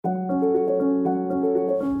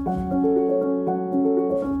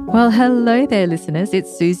Well, hello there, listeners.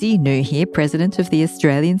 It's Susie New here, President of the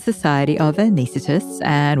Australian Society of Anaesthetists,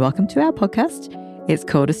 and welcome to our podcast. It's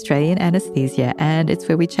called Australian Anaesthesia, and it's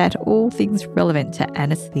where we chat all things relevant to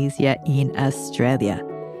anaesthesia in Australia.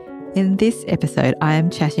 In this episode, I am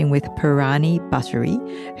chatting with Purani Buttery,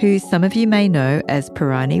 who some of you may know as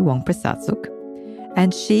Purani Wongprasatsuk,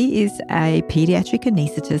 and she is a paediatric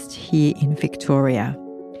anaesthetist here in Victoria.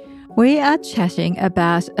 We are chatting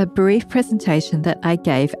about a brief presentation that I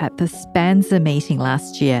gave at the SPANZA meeting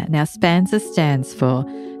last year. Now, SPANZA stands for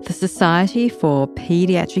the Society for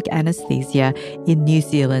Paediatric Anaesthesia in New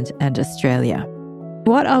Zealand and Australia.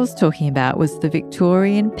 What I was talking about was the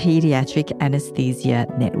Victorian Paediatric Anaesthesia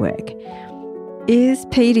Network. Is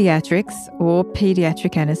paediatrics or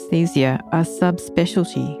paediatric anaesthesia a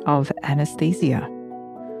subspecialty of anaesthesia?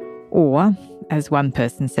 Or, as one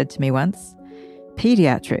person said to me once,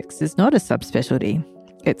 paediatrics is not a subspecialty,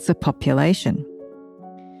 it's a population.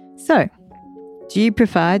 So, do you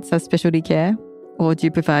provide subspecialty care or do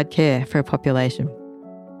you provide care for a population?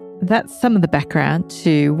 That's some of the background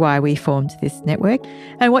to why we formed this network.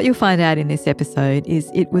 And what you'll find out in this episode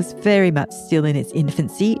is it was very much still in its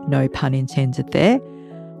infancy, no pun intended there,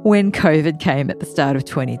 when COVID came at the start of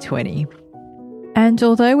 2020. And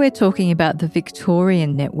although we're talking about the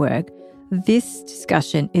Victorian network, this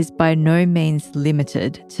discussion is by no means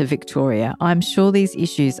limited to Victoria. I'm sure these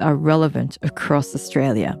issues are relevant across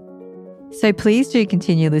Australia. So please do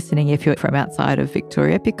continue listening if you're from outside of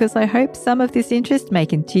Victoria, because I hope some of this interest may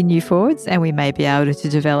continue forwards and we may be able to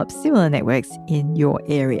develop similar networks in your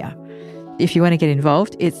area. If you want to get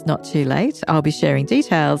involved, it's not too late. I'll be sharing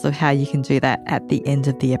details of how you can do that at the end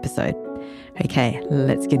of the episode. Okay,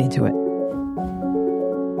 let's get into it.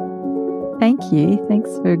 Thank you. Thanks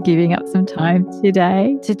for giving up some time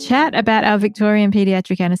today to chat about our Victorian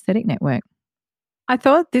Paediatric Anaesthetic Network. I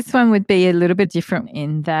thought this one would be a little bit different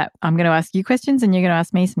in that I'm going to ask you questions and you're going to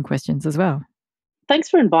ask me some questions as well. Thanks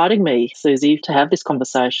for inviting me, Susie, to have this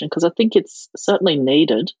conversation because I think it's certainly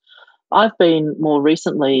needed. I've been more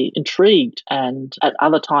recently intrigued and at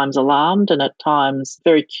other times alarmed and at times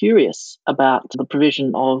very curious about the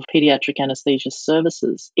provision of paediatric anaesthesia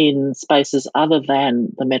services in spaces other than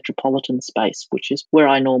the metropolitan space, which is where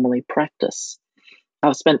I normally practice.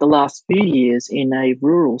 I've spent the last few years in a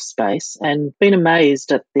rural space and been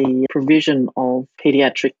amazed at the provision of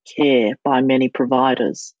paediatric care by many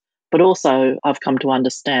providers. But also I've come to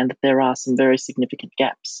understand that there are some very significant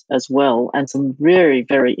gaps as well and some very,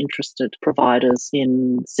 very interested providers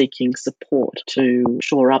in seeking support to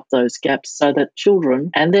shore up those gaps so that children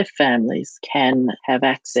and their families can have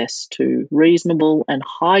access to reasonable and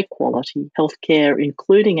high quality healthcare,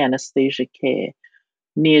 including anaesthesia care,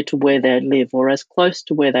 near to where they live or as close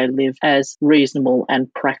to where they live as reasonable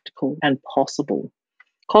and practical and possible.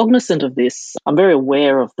 Cognizant of this, I'm very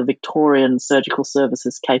aware of the Victorian Surgical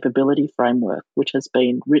Services Capability Framework, which has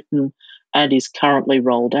been written and is currently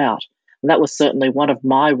rolled out. And that was certainly one of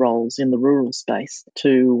my roles in the rural space,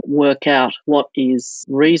 to work out what is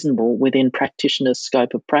reasonable within practitioners'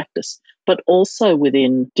 scope of practice, but also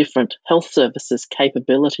within different health services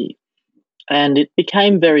capability. And it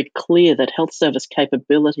became very clear that health service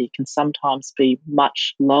capability can sometimes be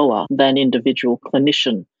much lower than individual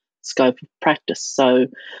clinician scope of practice. So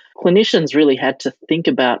clinicians really had to think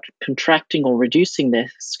about contracting or reducing their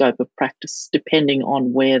scope of practice depending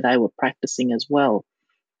on where they were practicing as well.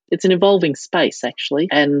 It's an evolving space, actually,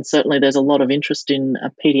 and certainly there's a lot of interest in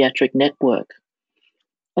a paediatric network.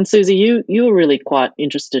 And Susie, you were really quite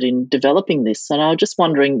interested in developing this. And I was just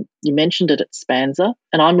wondering, you mentioned it at SPANZA,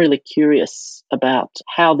 and I'm really curious about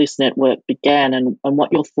how this network began and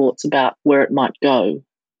what your thoughts about where it might go.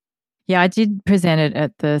 Yeah, I did present it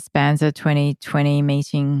at the SPANZA 2020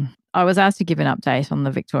 meeting. I was asked to give an update on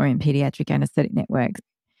the Victorian Paediatric Anaesthetic Network.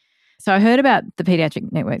 So I heard about the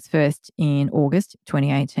paediatric networks first in August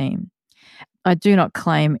 2018. I do not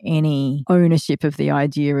claim any ownership of the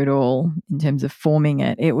idea at all in terms of forming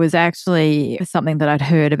it. It was actually something that I'd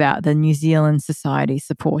heard about the New Zealand Society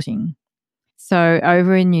supporting. So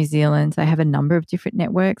over in New Zealand, they have a number of different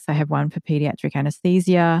networks. They have one for paediatric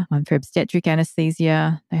anaesthesia, one for obstetric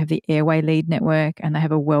anaesthesia. They have the Airway Lead Network and they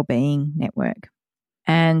have a wellbeing network.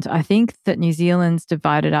 And I think that New Zealand's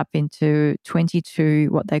divided up into 22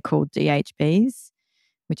 what they call DHBs,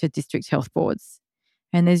 which are district health boards.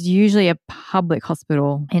 And there's usually a public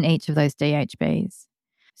hospital in each of those DHBs.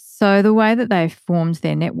 So the way that they formed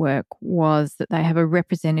their network was that they have a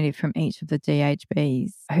representative from each of the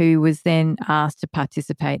DHBs who was then asked to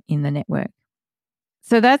participate in the network.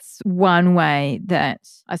 So that's one way that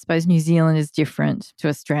I suppose New Zealand is different to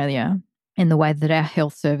Australia in the way that our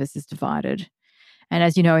health service is divided. And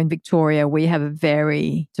as you know, in Victoria, we have a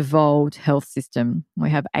very devolved health system. We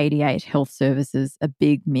have 88 health services, a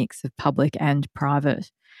big mix of public and private.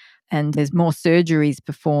 And there's more surgeries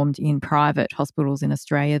performed in private hospitals in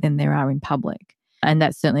Australia than there are in public. And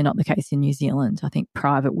that's certainly not the case in New Zealand. I think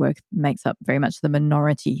private work makes up very much the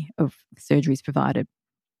minority of surgeries provided.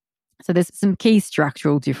 So there's some key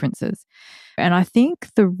structural differences. And I think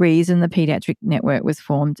the reason the Paediatric Network was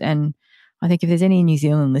formed, and I think if there's any New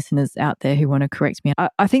Zealand listeners out there who want to correct me,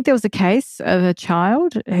 I think there was a case of a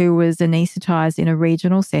child who was anaesthetised in a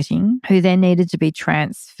regional setting who then needed to be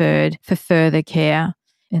transferred for further care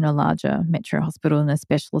in a larger metro hospital and a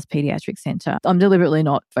specialist paediatric centre. I'm deliberately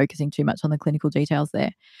not focusing too much on the clinical details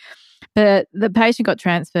there. But the patient got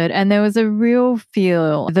transferred and there was a real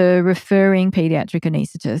feel the referring paediatric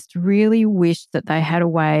anaesthetist really wished that they had a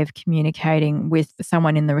way of communicating with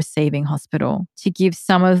someone in the receiving hospital to give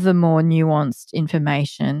some of the more nuanced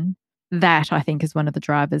information. That, I think, is one of the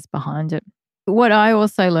drivers behind it. What I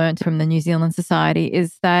also learned from the New Zealand Society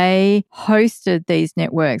is they hosted these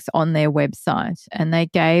networks on their website and they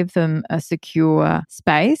gave them a secure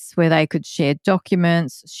space where they could share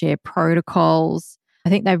documents, share protocols. I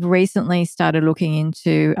think they've recently started looking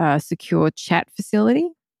into a secure chat facility.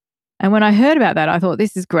 And when I heard about that, I thought,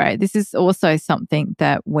 this is great. This is also something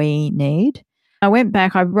that we need. I went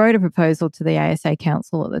back, I wrote a proposal to the ASA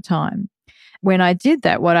Council at the time. When I did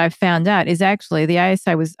that, what I found out is actually the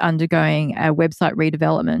ASA was undergoing a website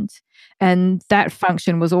redevelopment and that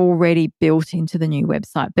function was already built into the new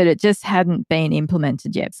website, but it just hadn't been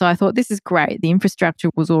implemented yet. So I thought, this is great. The infrastructure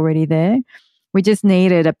was already there. We just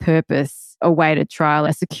needed a purpose, a way to trial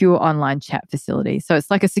a secure online chat facility. So it's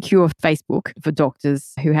like a secure Facebook for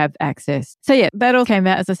doctors who have access. So yeah, that all came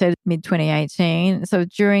out, as I said, mid-2018. So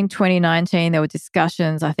during 2019, there were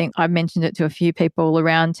discussions. I think I mentioned it to a few people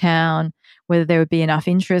around town, whether there would be enough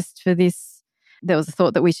interest for this. There was a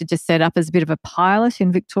thought that we should just set up as a bit of a pilot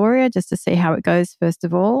in Victoria just to see how it goes, first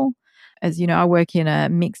of all. As you know, I work in a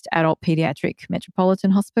mixed adult paediatric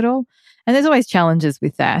metropolitan hospital, and there's always challenges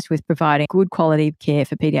with that, with providing good quality care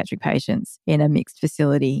for paediatric patients in a mixed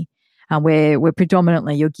facility where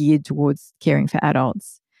predominantly you're geared towards caring for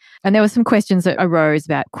adults. And there were some questions that arose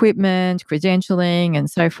about equipment, credentialing and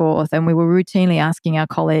so forth, and we were routinely asking our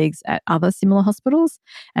colleagues at other similar hospitals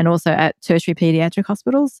and also at tertiary paediatric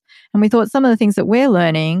hospitals. And we thought some of the things that we're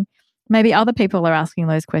learning, maybe other people are asking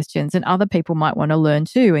those questions and other people might want to learn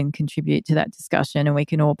too and contribute to that discussion, and we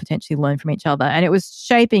can all potentially learn from each other. And it was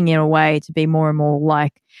shaping in a way to be more and more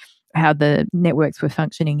like how the networks were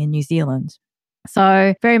functioning in New Zealand.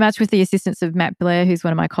 So very much with the assistance of Matt Blair, who's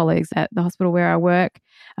one of my colleagues at the hospital where I work,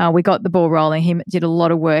 we got the ball rolling. He did a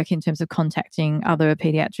lot of work in terms of contacting other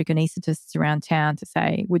paediatric anaesthetists around town to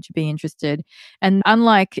say, would you be interested? And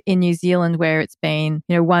unlike in New Zealand where it's been,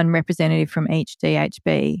 one representative from each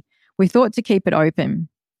DHB, we thought to keep it open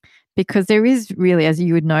because there is really, as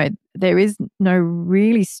you would know, there is no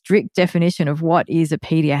really strict definition of what is a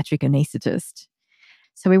paediatric anaesthetist.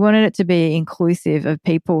 So we wanted it to be inclusive of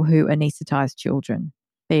people who anaesthetise children,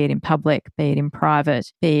 be it in public, be it in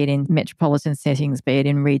private, be it in metropolitan settings, be it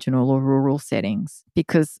in regional or rural settings,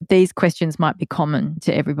 because these questions might be common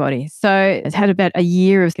to everybody. So it's had about a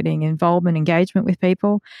year of getting involvement, engagement with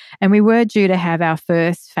people, and we were due to have our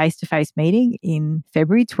first face-to-face meeting in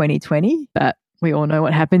February 2020, but we all know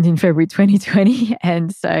what happened in February 2020,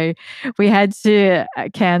 and so we had to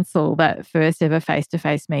cancel that first ever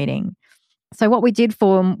face-to-face meeting. So what we did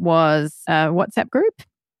form was a WhatsApp group.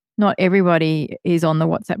 Not everybody is on the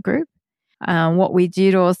WhatsApp group. What we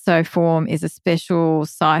did also form is a special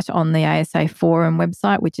site on the ASA Forum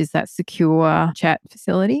website, which is that secure chat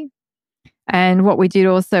facility. And what we did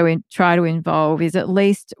also try to involve is at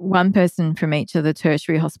least one person from each of the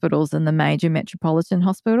tertiary hospitals and the major metropolitan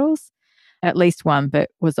hospitals. At least one, but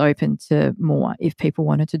was open to more if people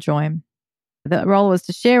wanted to join. The role was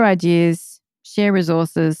to share ideas, share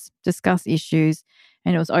resources, discuss issues,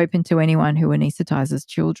 and it was open to anyone who anaesthetises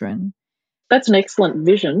children. That's an excellent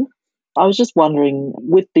vision. I was just wondering,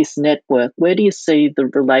 with this network, where do you see the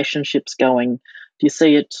relationships going? Do you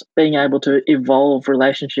see it being able to evolve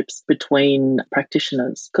relationships between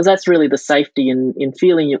practitioners? Because that's really the safety in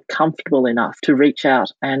feeling you're comfortable enough to reach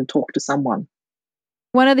out and talk to someone.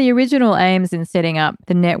 One of the original aims in setting up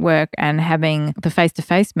the network and having the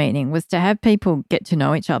face-to-face meeting was to have people get to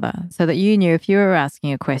know each other so that you knew if you were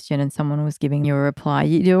asking a question and someone was giving you a reply,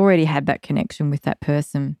 you already had that connection with that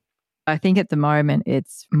person. I think at the moment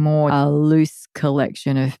it's more a loose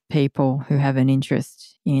collection of people who have an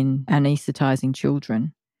interest in anaesthetising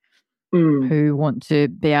children, who want to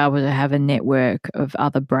be able to have a network of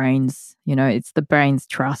other brains. It's the brains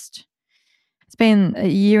trust. It's been a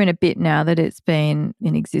year and a bit now that it's been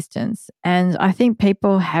in existence. And I think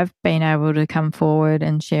people have been able to come forward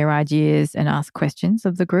and share ideas and ask questions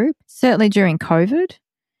of the group. Certainly during COVID,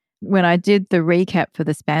 when I did the recap for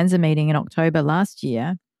the SPANZA meeting in October last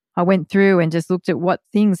year, I went through and just looked at what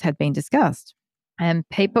things had been discussed. And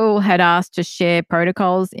people had asked to share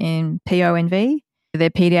protocols in PONV, their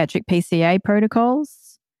pediatric PCA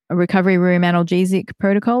protocols, recovery room analgesic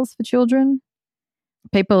protocols for children.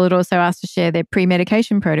 People had also asked to share their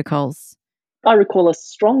pre-medication protocols. I recall a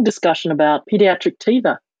strong discussion about pediatric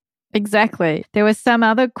TIVA. Exactly. There were some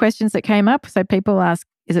other questions that came up. So people asked,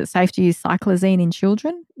 is it safe to use cyclazine in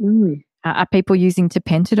children? Are people using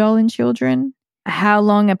tapentadol in children? How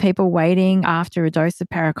long are people waiting after a dose of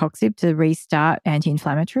parecoxib to restart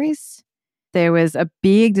anti-inflammatories? There was a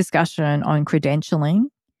big discussion on credentialing.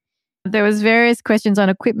 There was various questions on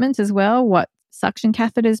equipment as well, what suction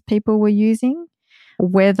catheters people were using,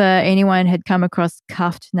 whether anyone had come across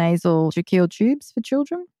cuffed nasal tracheal tubes for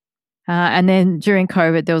children. And then during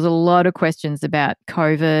COVID, there was a lot of questions about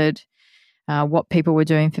COVID, what people were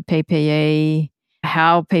doing for PPE,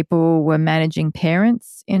 how people were managing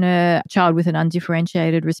parents in a child with an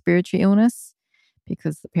undifferentiated respiratory illness,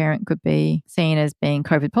 because the parent could be seen as being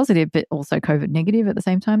COVID positive, but also COVID negative at the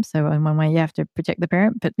same time. So in one way, you have to protect the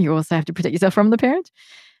parent, but you also have to protect yourself from the parent.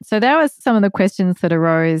 So that was some of the questions that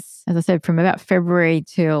arose, as I said, from about February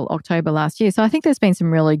till October last year. So I think there's been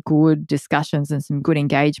some really good discussions and some good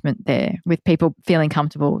engagement there with people feeling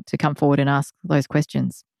comfortable to come forward and ask those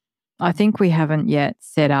questions. I think we haven't yet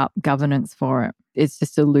set up governance for it. It's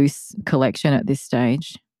just a loose collection at this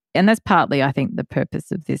stage. And that's partly, I think, the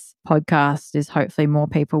purpose of this podcast is hopefully more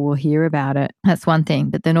people will hear about it. That's one thing.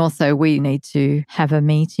 But then also we need to have a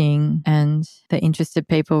meeting and the interested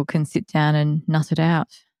people can sit down and nut it out.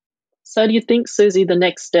 So do you think, Susie, the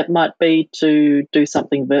next step might be to do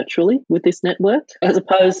something virtually with this network as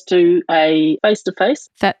opposed to a face-to-face?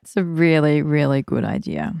 That's a really, really good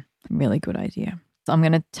idea. Really good idea. So I'm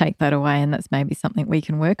going to take that away and that's maybe something we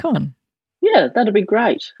can work on. Yeah, that'd be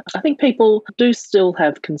great. I think people do still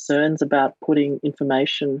have concerns about putting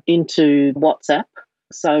information into WhatsApp.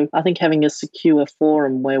 So I think having a secure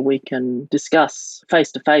forum where we can discuss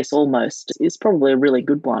face-to-face almost is probably a really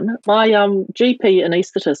good one. My GP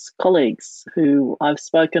anaesthetist colleagues who I've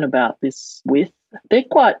spoken about this with, they're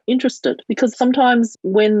quite interested because sometimes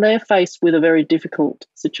when they're faced with a very difficult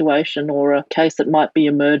situation or a case that might be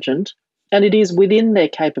emergent, and it is within their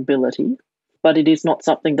capability, but it is not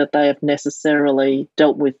something that they have necessarily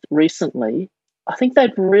dealt with recently, I think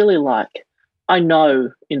they'd really like, I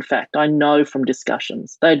know from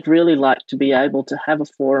discussions, they'd really like to be able to have a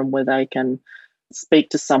forum where they can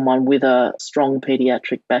speak to someone with a strong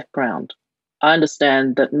paediatric background. I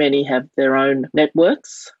understand that many have their own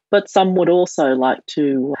networks, but some would also like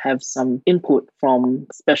to have some input from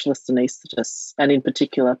specialist anaesthetists and in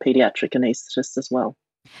particular paediatric anaesthetists as well.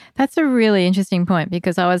 That's a really interesting point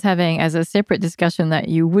because I was having, as a separate discussion that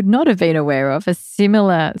you would not have been aware of, a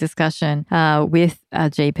similar discussion with a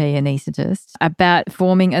GP anaesthetist about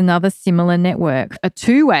forming another similar network, a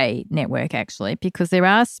two-way network actually, because there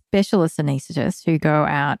are specialist anaesthetists who go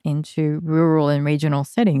out into rural and regional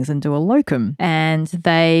settings and do a locum, and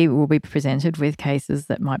they will be presented with cases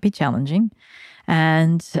that might be challenging.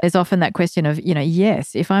 And there's often that question of,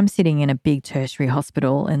 yes, if I'm sitting in a big tertiary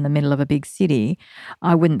hospital in the middle of a big city,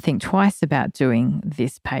 I wouldn't think twice about doing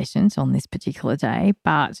this patient on this particular day.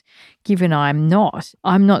 But given I'm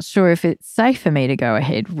not sure if it's safe for me to go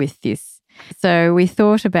ahead with this. So we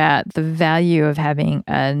thought about the value of having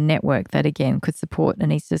a network that, again, could support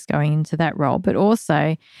anaesthetists going into that role, but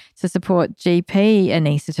also to support GP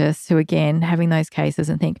anaesthetists who, again, having those cases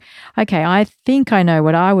and think, okay, I think I know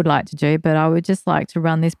what I would like to do, but I would just like to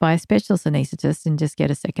run this by a specialist anaesthetist and just get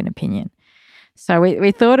a second opinion. So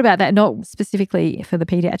we thought about that, not specifically for the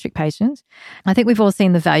paediatric patient. I think we've all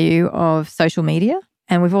seen the value of social media.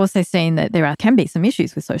 And we've also seen that there can be some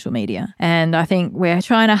issues with social media. And I think we're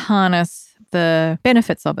trying to harness the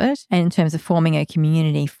benefits of it and in terms of forming a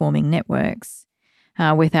community, forming networks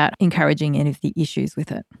without encouraging any of the issues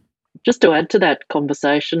with it. Just to add to that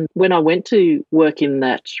conversation, when I went to work in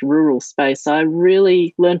that rural space, I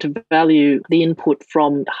really learned to value the input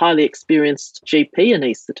from highly experienced GP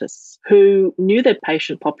anaesthetists who knew their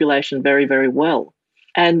patient population very, very well.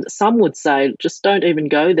 And some would say, just don't even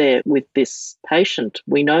go there with this patient.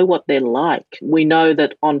 We know what they're like. We know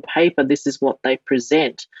that on paper, this is what they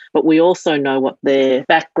present, but we also know what their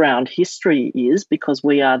background history is because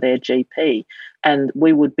we are their GP and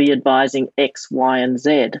we would be advising X, Y, and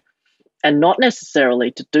Z. and not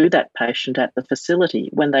necessarily to do that patient at the facility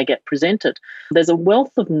when they get presented. There's a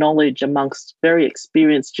wealth of knowledge amongst very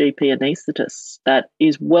experienced GP anaesthetists that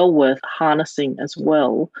is well worth harnessing as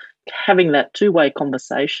well, having that two-way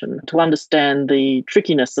conversation to understand the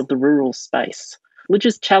trickiness of the rural space, which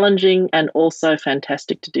is challenging and also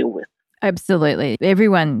fantastic to deal with. Absolutely.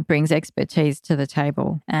 Everyone brings expertise to the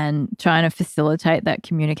table, and trying to facilitate that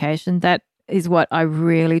communication, that is what I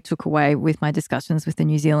really took away with my discussions with the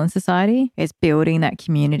New Zealand Society, is building that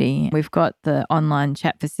community. We've got the online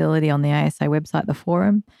chat facility on the ASA website, the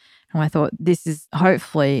forum, and I thought this is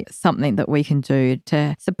hopefully something that we can do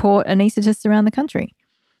to support anaesthetists around the country.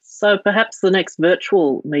 So perhaps the next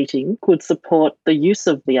virtual meeting could support the use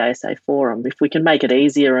of the ASA forum if we can make it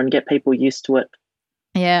easier and get people used to it.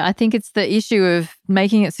 Yeah, I think it's the issue of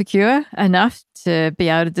making it secure enough to be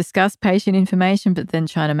able to discuss patient information, but then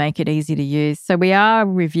trying to make it easy to use. So we are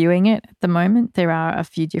reviewing it at the moment. There are a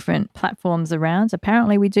few different platforms around.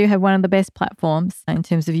 Apparently, we do have one of the best platforms in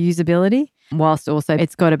terms of usability, whilst also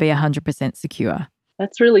it's got to be 100% secure.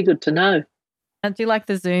 That's really good to know. I do like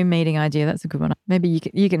the Zoom meeting idea. That's a good one. Maybe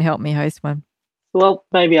you can help me host one. Well,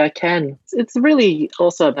 maybe I can. It's really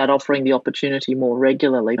also about offering the opportunity more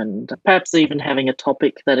regularly and perhaps even having a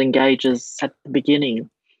topic that engages at the beginning.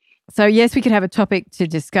 So, yes, we could have a topic to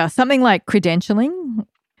discuss, something like credentialing.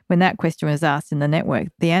 When that question was asked in the network,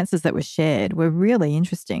 the answers that were shared were really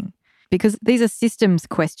interesting because these are systems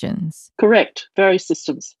questions. Correct. Very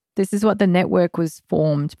systems. This is what the network was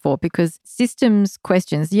formed for, because systems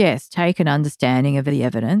questions, yes, take an understanding of the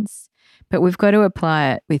evidence, but we've got to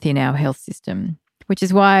apply it within our health system, which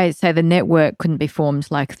is why I say the network couldn't be formed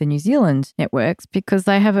like the New Zealand networks, because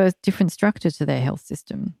they have a different structure to their health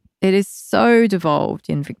system. It is so devolved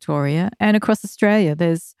in Victoria and across Australia.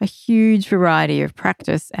 There's a huge variety of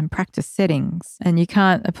practice and practice settings, and you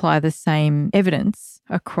can't apply the same evidence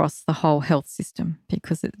across the whole health system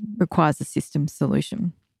because it requires a systems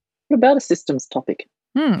solution. What about a systems topic?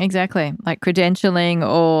 Exactly, like credentialing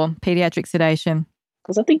or paediatric sedation.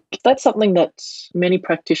 Because I think that's something that many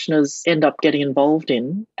practitioners end up getting involved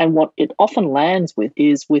in. And what it often lands with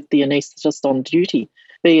is with the anaesthetist on duty,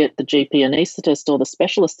 be it the GP anaesthetist or the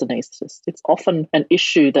specialist anaesthetist. It's often an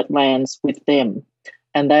issue that lands with them.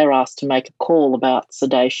 And they're asked to make a call about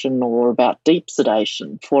sedation or about deep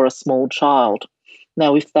sedation for a small child.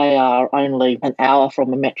 Now, if they are only an hour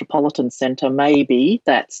from a metropolitan centre, maybe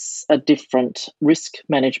that's a different risk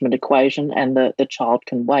management equation and the child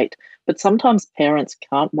can wait. But sometimes parents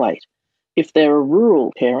can't wait. If they're a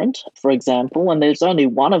rural parent, for example, and there's only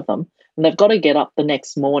one of them, and they've got to get up the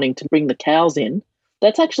next morning to bring the cows in,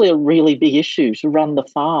 that's actually a really big issue to run the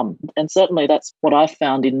farm. And certainly that's what I've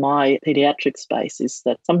found in my paediatric space, is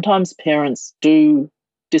that sometimes parents do,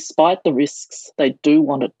 despite the risks, they do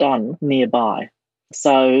want it done nearby.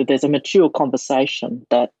 So there's a mature conversation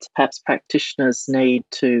that perhaps practitioners need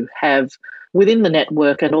to have within the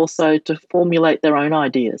network and also to formulate their own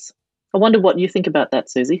ideas. I wonder what you think about that,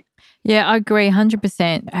 Susie. Yeah, I agree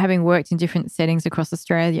 100%. Having worked in different settings across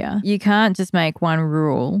Australia, you can't just make one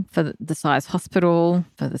rule for the size hospital,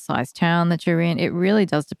 for the size town that you're in. It really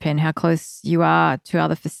does depend how close you are to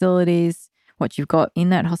other facilities, what you've got in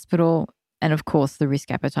that hospital, and of course, the risk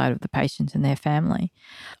appetite of the patient and their family.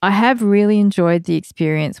 I have really enjoyed the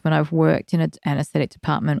experience when I've worked in an anaesthetic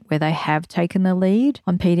department where they have taken the lead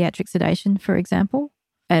on paediatric sedation, for example,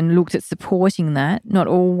 and looked at supporting that, not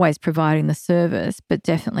always providing the service, but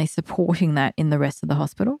definitely supporting that in the rest of the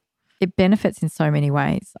hospital. It benefits in so many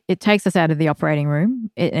ways. It takes us out of the operating room,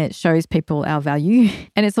 it shows people our value,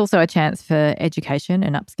 and it's also a chance for education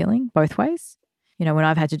and upskilling both ways. You know, when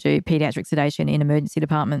I've had to do paediatric sedation in emergency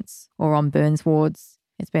departments or on burns wards,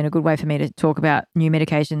 it's been a good way for me to talk about new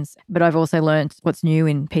medications. But I've also learned what's new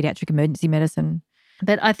in paediatric emergency medicine.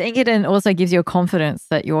 But I think it also gives you a confidence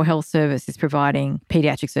that your health service is providing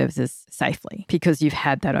paediatric services safely because you've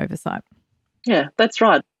had that oversight. Yeah, that's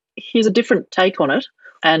right. Here's a different take on it.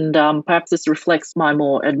 And perhaps this reflects my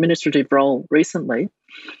more administrative role recently.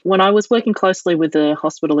 When I was working closely with the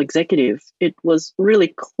hospital executive, it was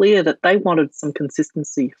really clear that they wanted some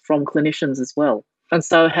consistency from clinicians as well. And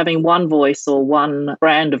so having one voice or one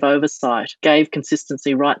brand of oversight gave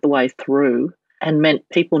consistency right the way through and meant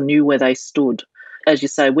people knew where they stood. As you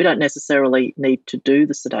say, we don't necessarily need to do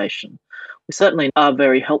the sedation. We certainly are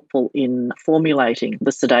very helpful in formulating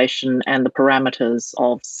the sedation and the parameters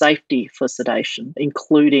of safety for sedation,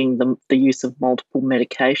 including the use of multiple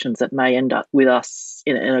medications that may end up with us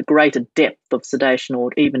in a greater depth of sedation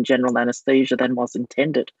or even general anaesthesia than was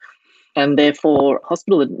intended. And therefore,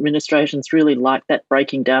 hospital administrations really like that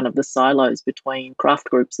breaking down of the silos between craft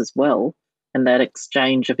groups as well, and that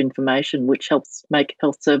exchange of information, which helps make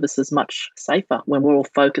health services much safer when we're all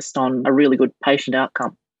focused on a really good patient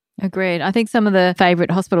outcome. Agreed. I think some of the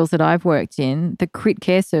favourite hospitals that I've worked in, the crit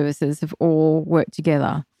care services have all worked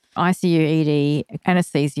together. ICU, ED,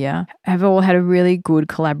 anaesthesia have all had a really good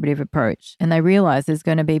collaborative approach, and they realise there's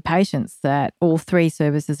going to be patients that all three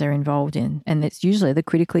services are involved in, and it's usually the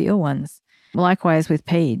critically ill ones. Likewise with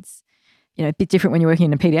peds. You know, a bit different when you're working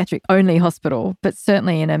in a paediatric-only hospital, but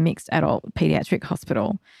certainly in a mixed adult paediatric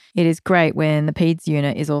hospital. It is great when the peds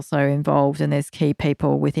unit is also involved and there's key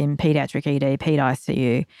people within paediatric ED, ped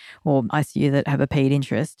ICU, or ICU that have a ped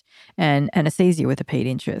interest, and anaesthesia with a ped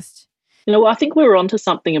interest. You know, I think we were onto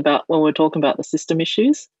something about when we're talking about the system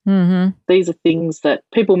issues. Mm-hmm. These are things that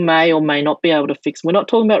people may or may not be able to fix. We're not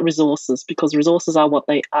talking about resources, because resources are what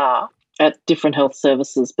they are at different health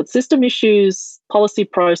services. But system issues, policy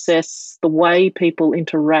process, the way people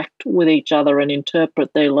interact with each other and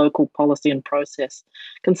interpret their local policy and process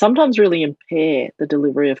can sometimes really impair the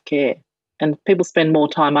delivery of care. And people spend more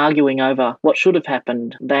time arguing over what should have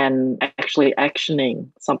happened than actually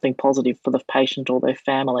actioning something positive for the patient or their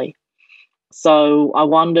family. So I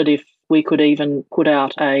wondered if we could even put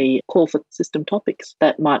out a call for system topics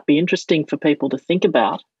that might be interesting for people to think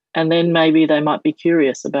about. And then maybe they might be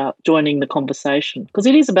curious about joining the conversation, because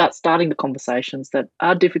it is about starting the conversations that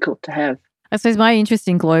are difficult to have. I suppose my interest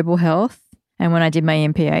in global health, and when I did my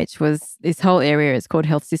MPH, was this whole area. It's called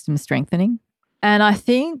health system strengthening. And I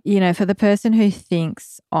think, you know, for the person who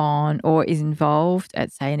thinks on or is involved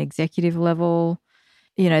at, say, an executive level,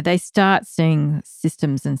 you know, they start seeing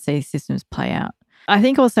systems and see systems play out. I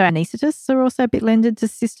think also anaesthetists are also a bit lended to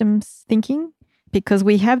systems thinking, because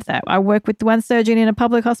we have that. I work with one surgeon in a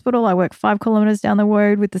public hospital. I work 5 kilometres down the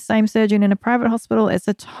road with the same surgeon in a private hospital. It's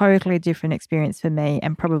a totally different experience for me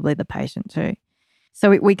and probably the patient too. So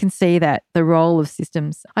we can see that the role of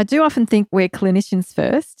systems. I do often think we're clinicians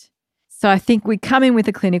first. So I think we come in with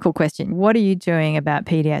a clinical question. What are you doing about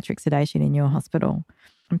paediatric sedation in your hospital?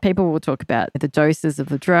 And people will talk about the doses of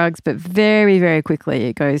the drugs, but very, very quickly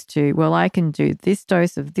it goes to, well, I can do this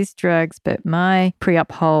dose of this drugs, but my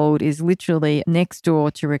pre-op hold is literally next door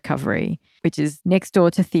to recovery, which is next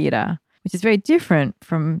door to theatre, which is very different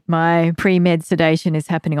from my pre-med sedation is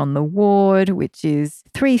happening on the ward, which is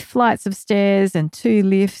 3 flights of stairs and 2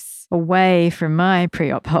 lifts away from my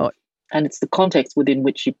pre-op hold. And it's the context within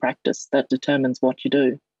which you practice that determines what you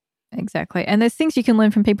do. Exactly. And there's things you can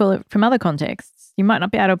learn from people from other contexts. You might not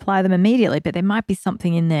be able to apply them immediately, but there might be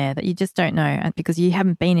something in there that you just don't know because you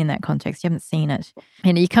haven't been in that context. You haven't seen it.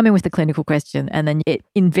 And you come in with a clinical question and then it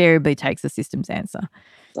invariably takes a systems answer.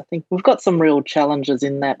 I think we've got some real challenges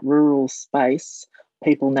in that rural space.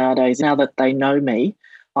 People nowadays, now that they know me,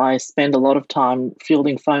 I spend a lot of time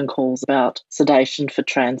fielding phone calls about sedation for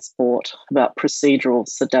transport, about procedural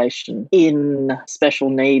sedation in special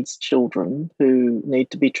needs children who need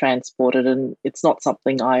to be transported. And it's not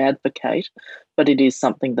something I advocate, but it is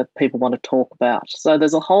something that people want to talk about. So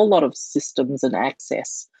there's a whole lot of systems and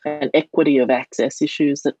access and equity of access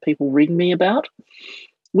issues that people ring me about,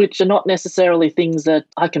 which are not necessarily things that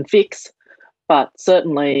I can fix. But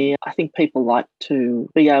certainly, I think people like to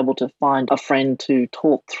be able to find a friend to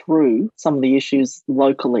talk through some of the issues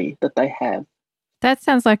locally that they have. That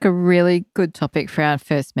sounds like a really good topic for our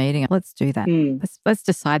first meeting. Let's do that. Let's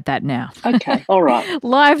decide that now. Okay, all right.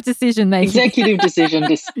 Live decision making. Executive decision.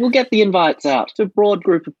 We'll get the invites out to a broad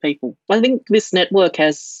group of people. I think this network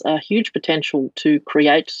has a huge potential to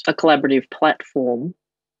create a collaborative platform.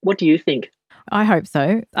 What do you think? I hope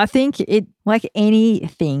so. I think it, like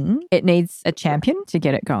anything, it needs a champion to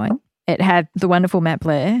get it going. It had the wonderful Matt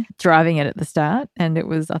Blair driving it at the start, and it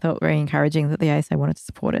was, I thought, very encouraging that the ASA wanted to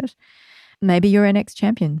support it. Maybe you're an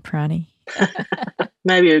ex-champion, Prani.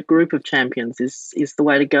 Maybe a group of champions is the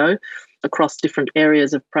way to go across different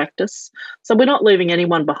areas of practice. So we're not leaving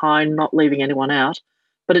anyone behind, not leaving anyone out,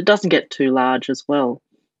 but it doesn't get too large as well.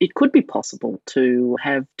 It could be possible to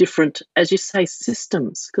have different, as you say,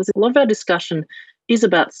 systems, because a lot of our discussion is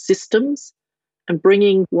about systems and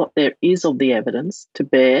bringing what there is of the evidence to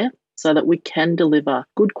bear so that we can deliver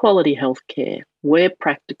good quality healthcare where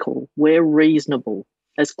practical, where reasonable,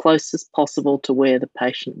 as close as possible to where the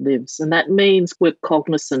patient lives. And that means we're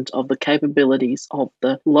cognizant of the capabilities of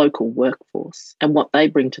the local workforce and what they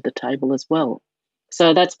bring to the table as well.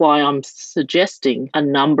 So that's why I'm suggesting a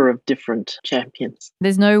number of different champions.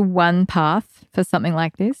 There's no one path for something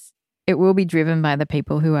like this. It will be driven by the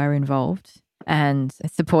people who are involved and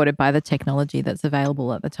supported by the technology that's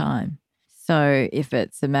available at the time. So if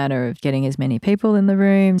it's a matter of getting as many people in the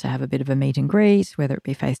room to have a bit of a meet and greet, whether it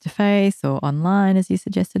be face-to-face or online, as you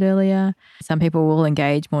suggested earlier, some people will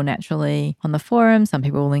engage more naturally on the forum. Some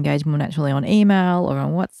people will engage more naturally on email or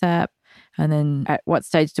on WhatsApp. And then at what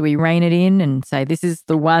stage do we rein it in and say this is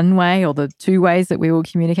the one way or the two ways that we will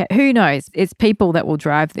communicate? Who knows? It's people that will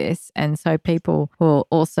drive this. And so people will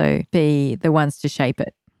also be the ones to shape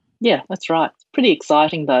it. Yeah, that's right. It's pretty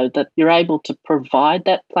exciting, though, that you're able to provide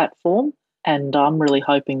that platform, and I'm really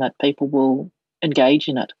hoping that people will engage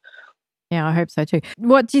in it. Yeah, I hope so too.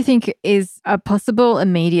 What do you think is a possible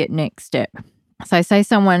immediate next step? So say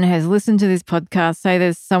someone has listened to this podcast, say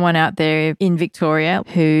there's someone out there in Victoria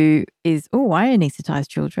who is, I anaesthetise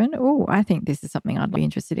children. I think this is something I'd be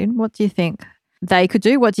interested in. What do you think they could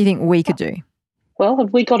do? What do you think we could do? Well,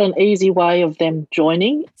 have we got an easy way of them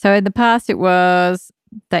joining? So in the past it was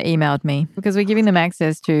they emailed me because we're giving them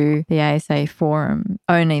access to the ASA forum,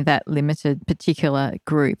 only that limited particular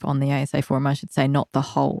group on the ASA forum, I should say, not the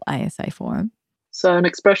whole ASA forum. So an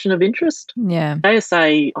expression of interest? Yeah.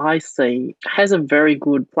 ASA, I see, has a very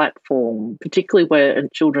good platform, particularly where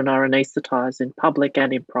children are anaesthetised in public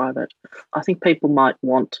and in private. I think people might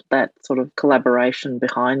want that sort of collaboration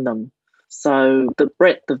behind them. So the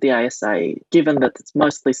breadth of the ASA, given that it's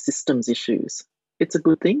mostly systems issues, it's a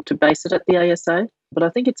good thing to base it at the ASA. But I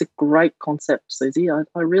think it's a great concept, Susie. I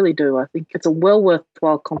really do. I think it's a well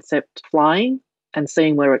worthwhile concept flying and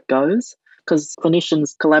seeing where it goes, because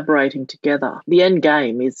clinicians collaborating together, the end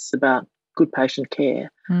game is about good patient care,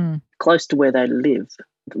 close to where they live,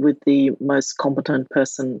 with the most competent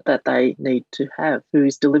person that they need to have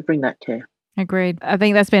who's delivering that care. Agreed. I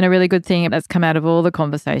think that's been a really good thing that's come out of all the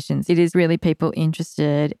conversations. It is really people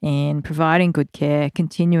interested in providing good care,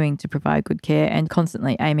 continuing to provide good care, and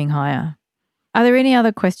constantly aiming higher. Are there any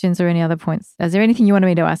other questions or any other points? Is there anything you wanted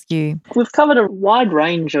me to ask you? We've covered a wide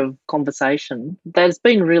range of conversation that's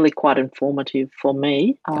been really quite informative for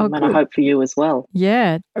me, and I hope for you as well.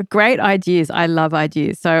 Yeah, great ideas. I love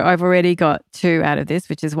ideas. So I've already got 2 out of this,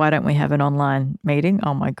 which is why don't we have an online meeting?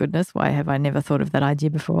 Oh my goodness, why have I never thought of that idea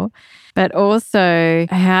before? But also,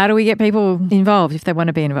 how do we get people involved if they want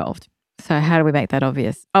to be involved? So how do we make that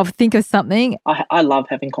obvious? I'll think of something. I love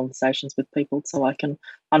having conversations with people so I can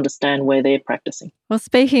understand where they're practicing. Well,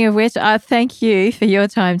 speaking of which, thank you for your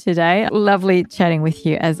time today. Lovely chatting with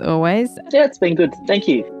you as always. Yeah, it's been good. Thank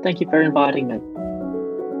you. Thank you for inviting me.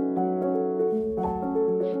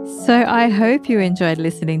 So I hope you enjoyed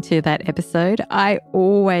listening to that episode. I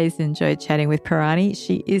always enjoy chatting with Parani.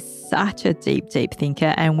 She is such a deep, deep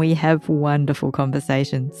thinker and we have wonderful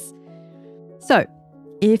conversations. So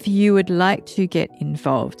if you would like to get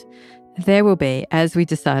involved, there will be, as we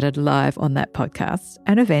decided live on that podcast,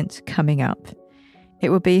 an event coming up. It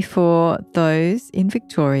will be for those in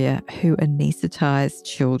Victoria who anaesthetise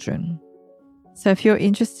children. So if you're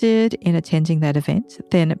interested in attending that event,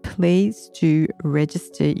 then please do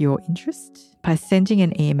register your interest by sending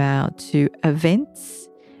an email to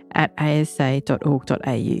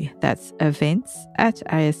events@asa.org.au. That's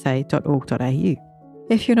events@asa.org.au.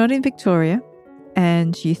 If you're not in Victoria,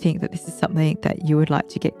 and you think that this is something that you would like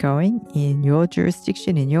to get going in your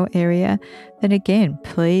jurisdiction, in your area, then again,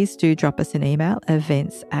 please do drop us an email,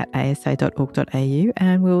 events@asa.org.au,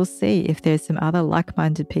 and we'll see if there's some other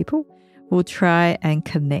like-minded people. We'll try and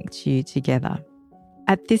connect you together.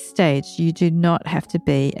 At this stage, you do not have to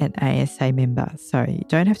be an ASA member. So you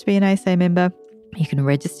don't have to be an ASA member. You can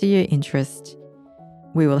register your interest.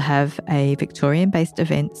 We will have a Victorian-based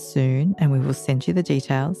event soon, and we will send you the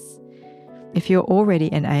details. If you're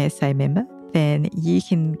already an ASA member, then you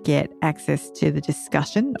can get access to the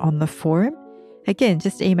discussion on the forum. Again,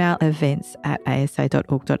 just email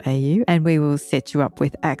events@asa.org.au and we will set you up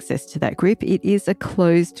with access to that group. It is a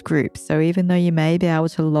closed group, so even though you may be able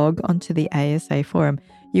to log onto the ASA forum,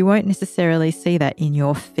 you won't necessarily see that in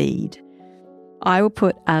your feed. I will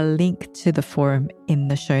put a link to the forum in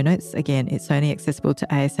the show notes. Again, it's only accessible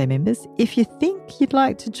to ASA members. If you think you'd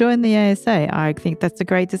like to join the ASA, I think that's a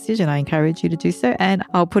great decision. I encourage you to do so, and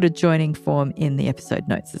I'll put a joining form in the episode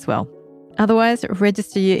notes as well. Otherwise,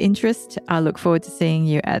 register your interest. I look forward to seeing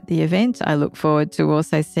you at the event. I look forward to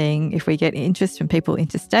also seeing if we get interest from people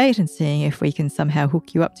interstate and seeing if we can somehow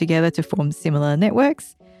hook you up together to form similar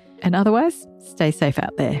networks. And otherwise, stay safe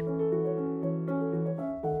out there.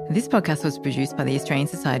 This podcast was produced by the Australian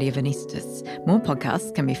Society of Anaesthetists. More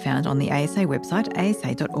podcasts can be found on the ASA website,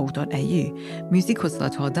 asa.org.au. Music was La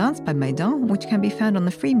Toile Dance by Maiden, which can be found on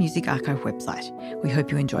the Free Music Archive website. We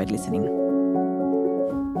hope you enjoyed listening.